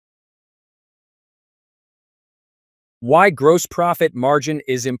Why gross profit margin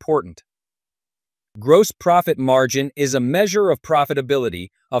is important. Gross profit margin is a measure of profitability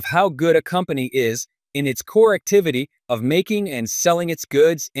of how good a company is in its core activity of making and selling its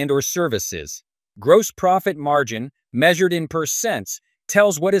goods and/or services. Gross profit margin, measured in percents,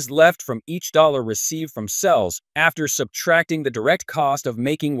 tells what is left from each dollar received from sales after subtracting the direct cost of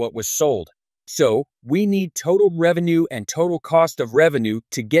making what was sold. So, we need total revenue and total cost of revenue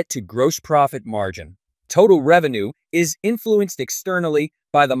to get to gross profit margin. Total revenue is influenced externally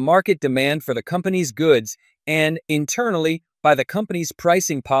by the market demand for the company's goods and internally by the company's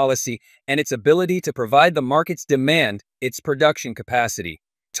pricing policy and its ability to provide the market's demand, its production capacity.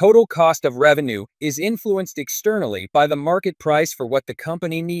 Total cost of revenue is influenced externally by the market price for what the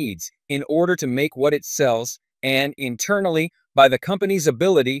company needs in order to make what it sells, and internally by the company's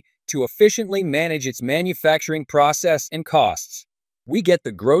ability to efficiently manage its manufacturing process and costs. We get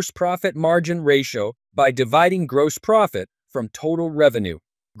the gross profit margin ratio by dividing gross profit from total revenue.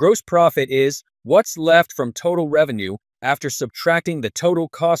 Gross profit is what's left from total revenue after subtracting the total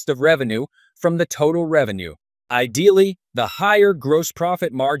cost of revenue from the total revenue. Ideally, the higher gross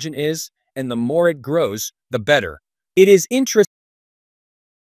profit margin is, and the more it grows, the better. It is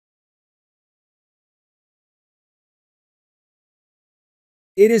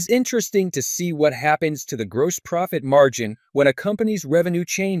interesting to see what happens to the gross profit margin when a company's revenue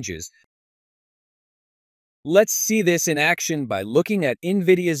changes. Let's see this in action by looking at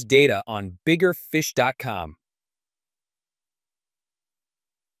NVIDIA's data on biggerfish.com.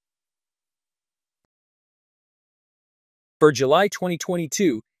 For July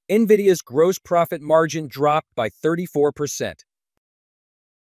 2022, NVIDIA's gross profit margin dropped by 34%.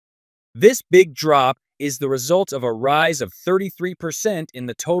 This big drop is the result of a rise of 33% in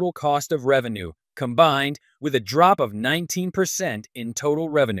the total cost of revenue, combined with a drop of 19% in total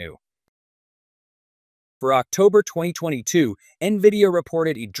revenue. For October 2022, NVIDIA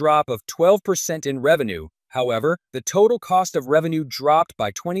reported a drop of 12% in revenue. However, the total cost of revenue dropped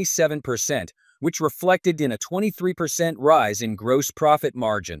by 27%, which reflected in a 23% rise in gross profit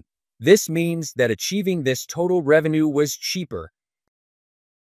margin. This means that achieving this total revenue was cheaper.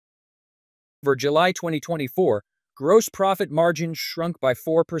 For July 2024, gross profit margin shrunk by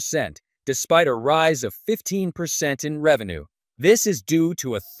 4%, despite a rise of 15% in revenue. This is due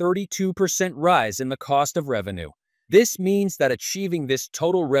to a 32% rise in the cost of revenue. This means that achieving this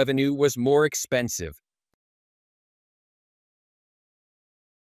total revenue was more expensive.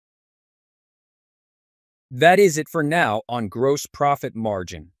 That is it for now on gross profit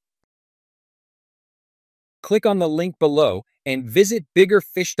margin. Click on the link below and visit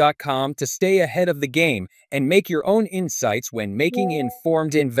biggerfish.com to stay ahead of the game and make your own insights when making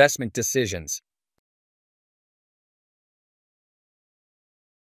informed investment decisions.